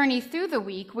we journey through the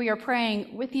week, we are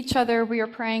praying with each other, we are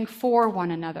praying for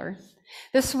one another.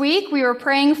 This week, we were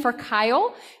praying for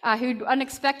Kyle, who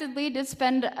unexpectedly did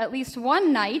spend at least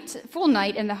one full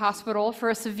night in the hospital for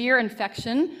a severe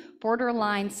infection,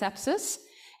 borderline sepsis.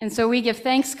 And so we give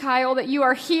thanks, Kyle, that you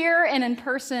are here and in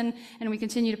person, and we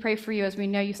continue to pray for you as we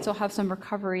know you still have some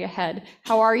recovery ahead.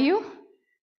 How are you?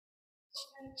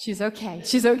 She's okay.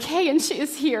 She's okay, and she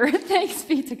is here. Thanks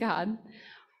be to God.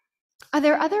 Are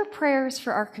there other prayers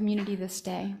for our community this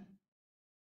day?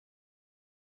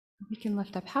 We can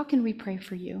lift up. How can we pray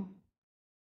for you?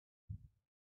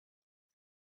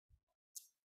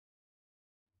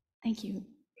 Thank you.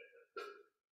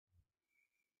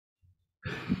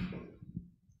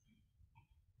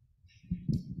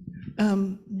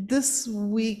 This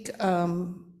week,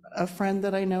 a friend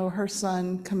that I know, her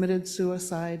son committed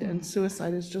suicide, and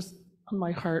suicide is just on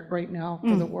my heart right now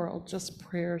for the world. Just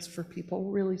prayers for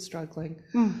people really struggling,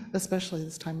 especially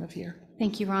this time of year.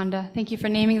 Thank you, Rhonda. Thank you for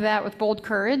naming that with bold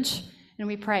courage, and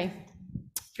we pray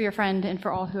for your friend and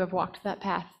for all who have walked that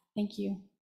path. Thank you.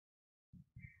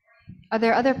 Are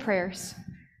there other prayers?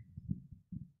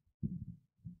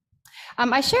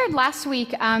 I shared last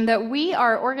week that we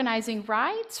are organizing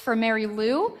rides for Mary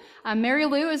Lou. Mary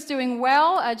Lou is doing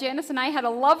well. Janice and I had a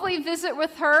lovely visit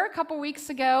with her a couple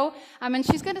weeks ago, and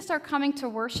she's going to start coming to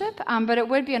worship, but it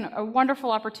would be a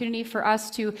wonderful opportunity for us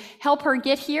to help her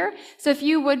get here. So if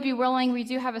you would be willing, we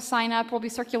do have a sign up. We'll be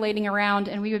circulating around,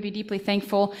 and we would be deeply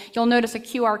thankful. You'll notice a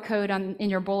QR code in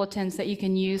your bulletins that you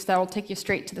can use that will take you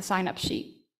straight to the sign up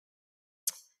sheet.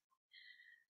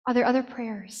 Are there other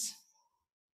prayers?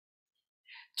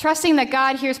 Trusting that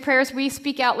God hears prayers we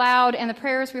speak out loud and the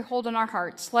prayers we hold in our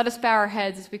hearts, let us bow our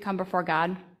heads as we come before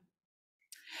God.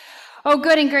 Oh,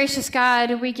 good and gracious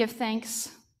God, we give thanks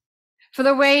for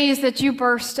the ways that you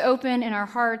burst open in our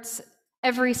hearts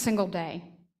every single day,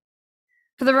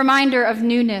 for the reminder of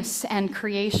newness and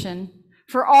creation,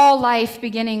 for all life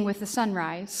beginning with the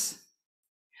sunrise.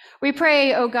 We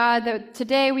pray, oh God, that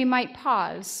today we might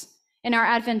pause in our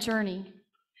Advent journey,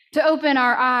 to open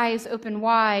our eyes open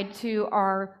wide to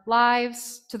our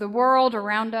lives, to the world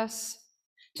around us,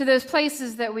 to those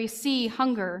places that we see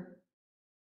hunger,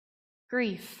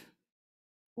 grief,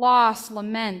 loss,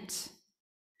 lament,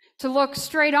 to look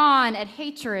straight on at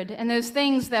hatred and those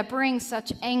things that bring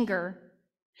such anger,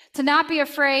 to not be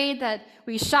afraid that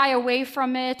we shy away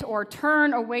from it or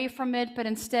turn away from it, but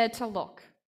instead to look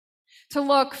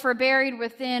for buried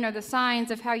within are the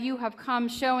signs of how you have come,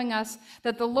 showing us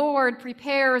that the Lord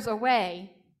prepares a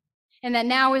way and that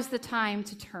now is the time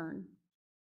to turn.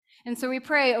 And so we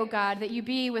pray, oh God, that you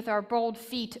be with our bold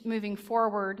feet moving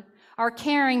forward, our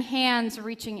caring hands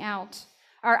reaching out,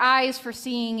 our eyes for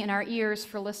seeing and our ears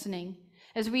for listening,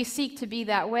 as we seek to be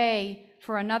that way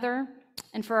for another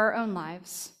and for our own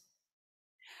lives.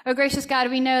 Oh gracious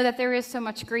God, we know that there is so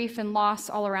much grief and loss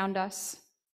all around us.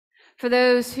 For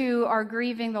those who are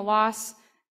grieving the loss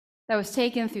that was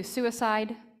taken through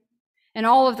suicide and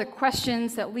all of the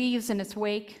questions that leaves in its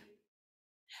wake,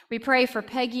 we pray for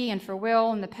Peggy and for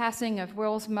Will and the passing of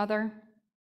Will's mother.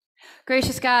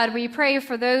 Gracious God, we pray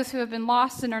for those who have been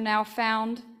lost and are now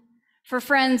found, for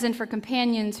friends and for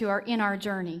companions who are in our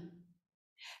journey.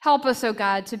 Help us, O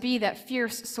God, to be that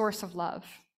fierce source of love,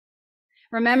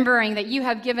 remembering that you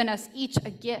have given us each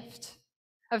a gift,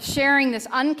 of sharing this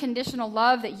unconditional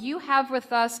love that you have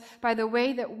with us by the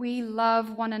way that we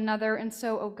love one another. And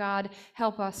so, oh God,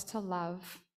 help us to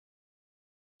love.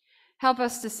 Help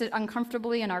us to sit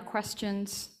uncomfortably in our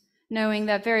questions, knowing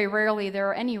that very rarely there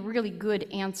are any really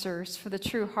good answers for the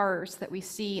true horrors that we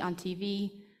see on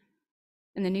TV,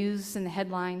 in the news, and the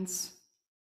headlines.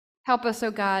 Help us,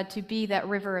 oh God, to be that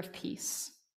river of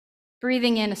peace,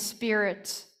 breathing in a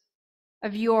spirit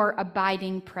of your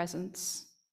abiding presence.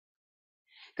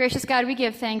 Gracious God, we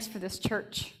give thanks for this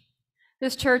church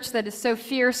that is so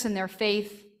fierce in their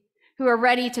faith, who are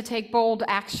ready to take bold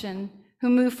action, who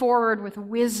move forward with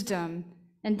wisdom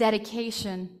and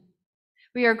dedication.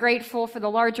 We are grateful for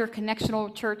the larger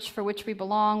connectional church for which we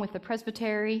belong with the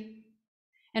Presbyterian.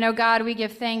 And oh God, we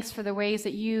give thanks for the ways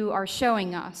that you are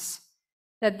showing us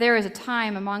that there is a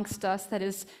time amongst us that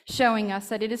is showing us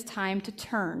that it is time to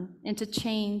turn and to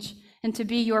change and to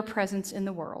be your presence in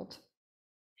the world.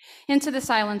 Into the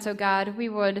silence, oh God, we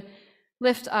would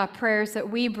lift up prayers that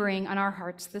we bring on our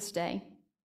hearts this day.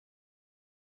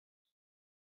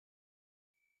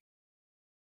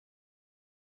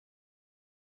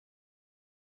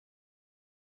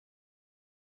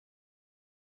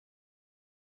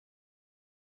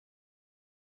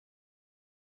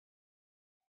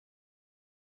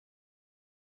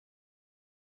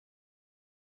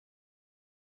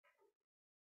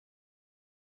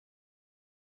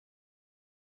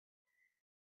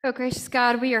 Oh, gracious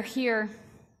God, we are here.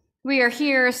 We are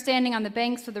here standing on the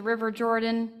banks of the River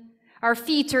Jordan. Our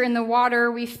feet are in the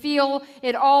water. We feel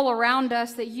it all around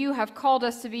us that you have called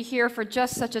us to be here for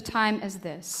just such a time as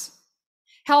this.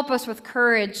 Help us with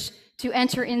courage to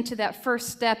enter into that first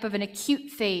step of an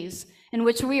acute phase in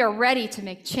which we are ready to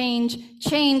make change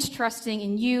trusting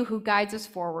in you who guides us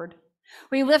forward.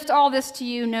 We lift all this to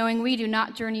you, knowing we do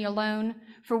not journey alone,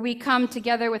 for we come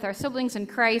together with our siblings in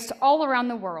Christ all around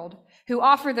the world, who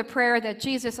offer the prayer that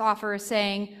Jesus offers,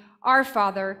 saying, Our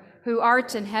Father, who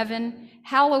art in heaven,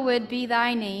 hallowed be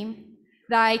thy name.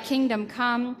 Thy kingdom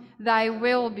come, thy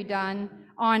will be done,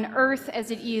 on earth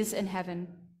as it is in heaven.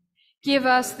 Give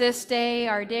us this day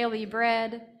our daily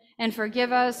bread, and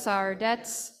forgive us our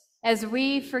debts, as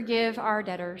we forgive our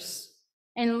debtors.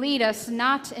 And lead us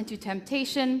not into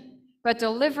temptation, but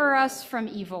deliver us from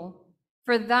evil.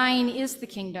 For thine is the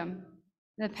kingdom,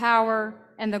 the power,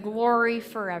 and the glory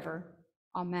forever.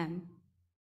 Amen.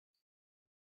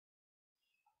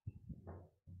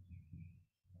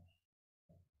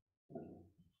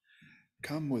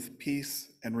 Come with peace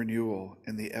and renewal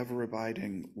in the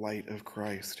ever-abiding light of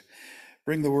Christ.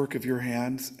 Bring the work of your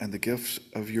hands and the gifts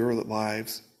of your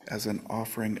lives as an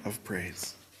offering of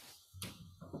praise.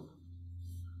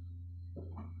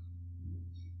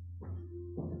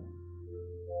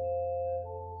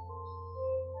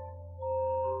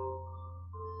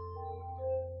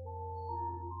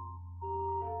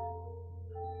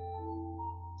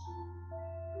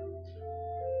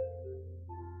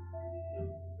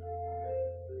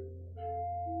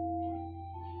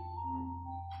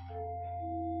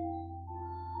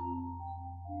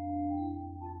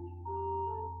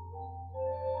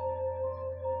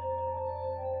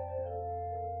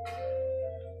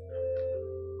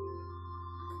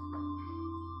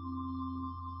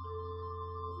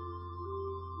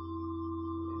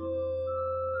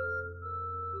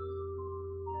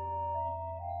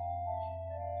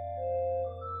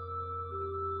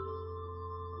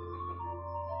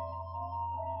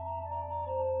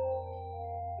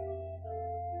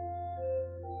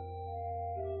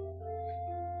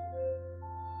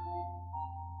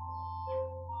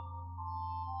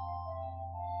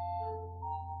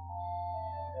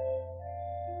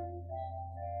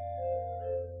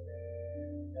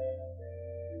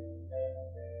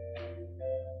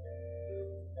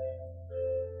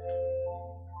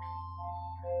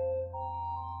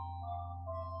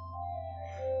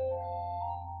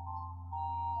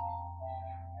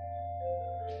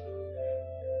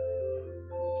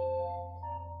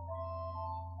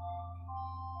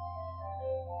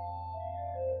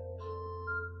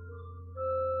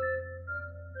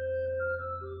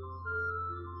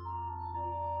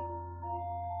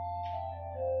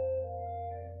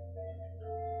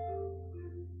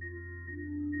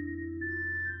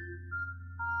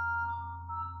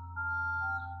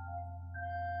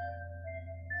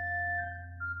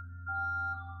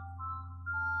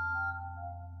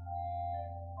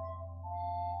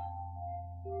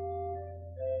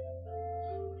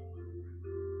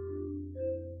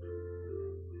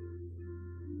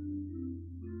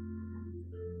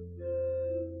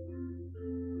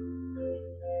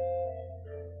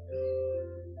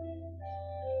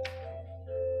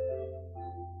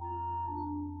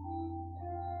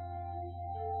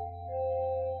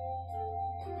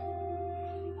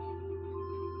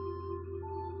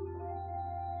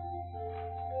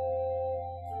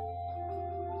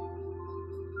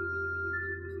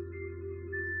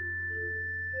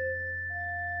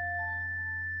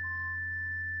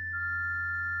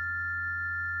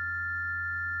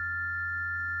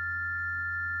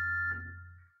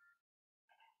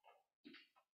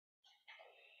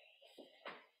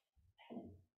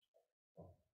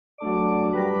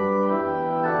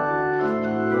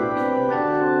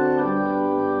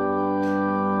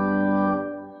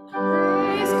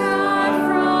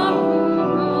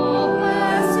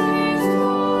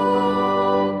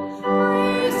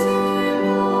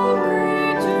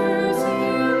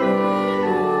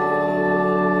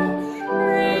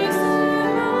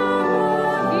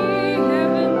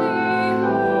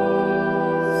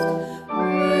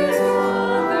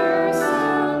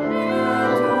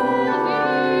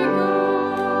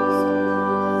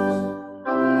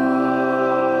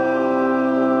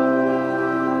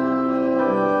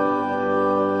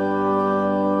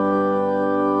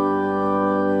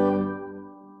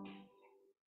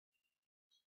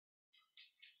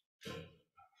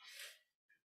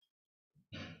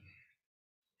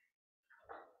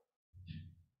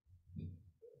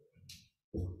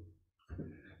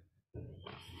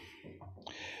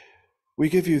 We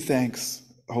give you thanks,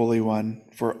 Holy One,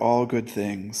 for all good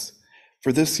things,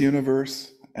 for this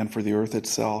universe and for the earth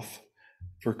itself,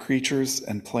 for creatures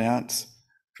and plants,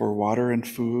 for water and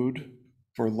food,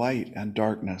 for light and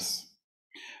darkness,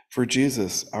 for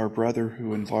Jesus, our brother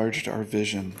who enlarged our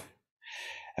vision,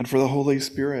 and for the Holy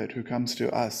Spirit who comes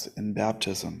to us in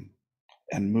baptism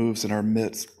and moves in our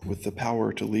midst with the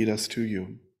power to lead us to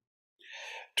you.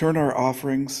 Turn our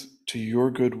offerings to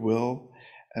your good will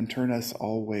and turn us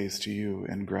always to you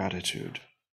in gratitude.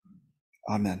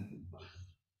 Amen.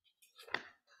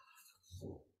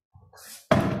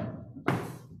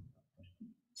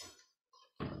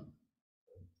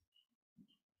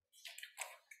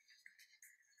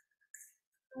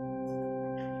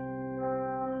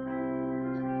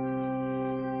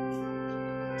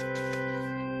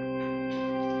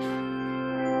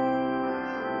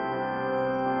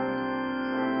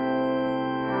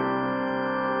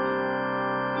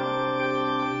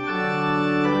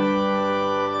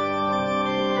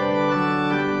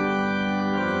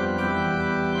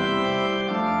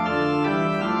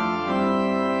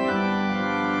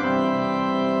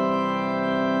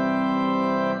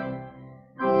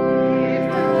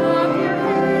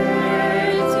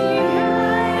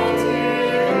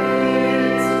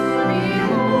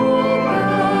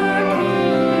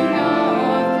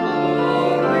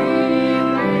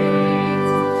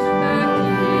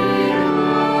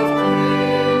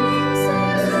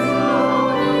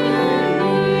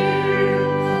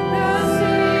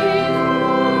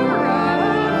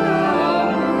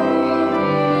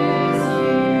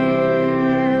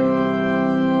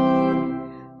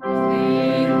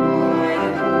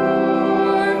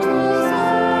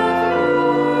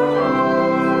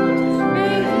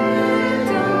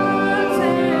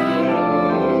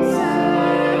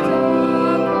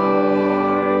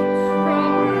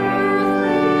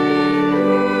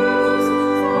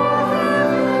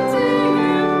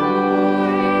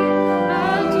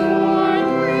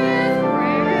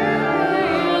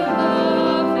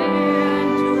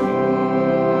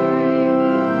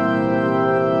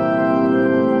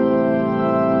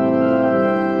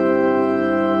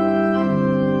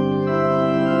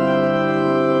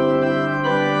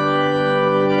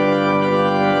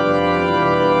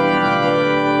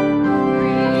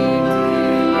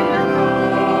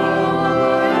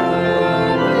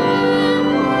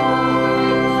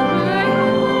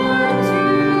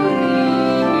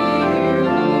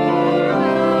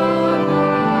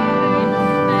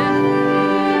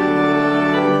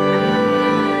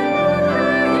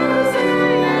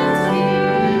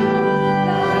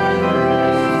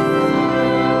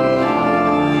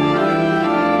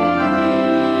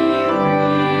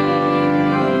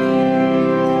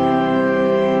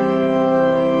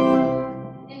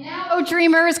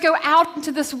 Dreamers, go out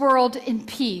into this world in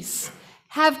peace.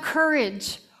 Have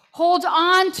courage. Hold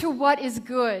on to what is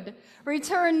good.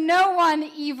 Return no one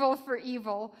evil for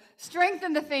evil.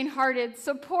 Strengthen the faint-hearted.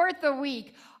 Support the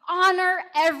weak. Honor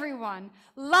everyone.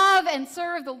 Love and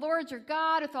serve the Lord your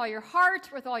God with all your heart,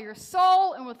 with all your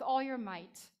soul, and with all your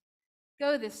might.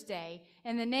 Go this day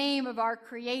in the name of our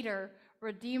Creator,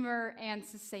 Redeemer, and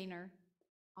Sustainer.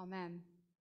 Amen.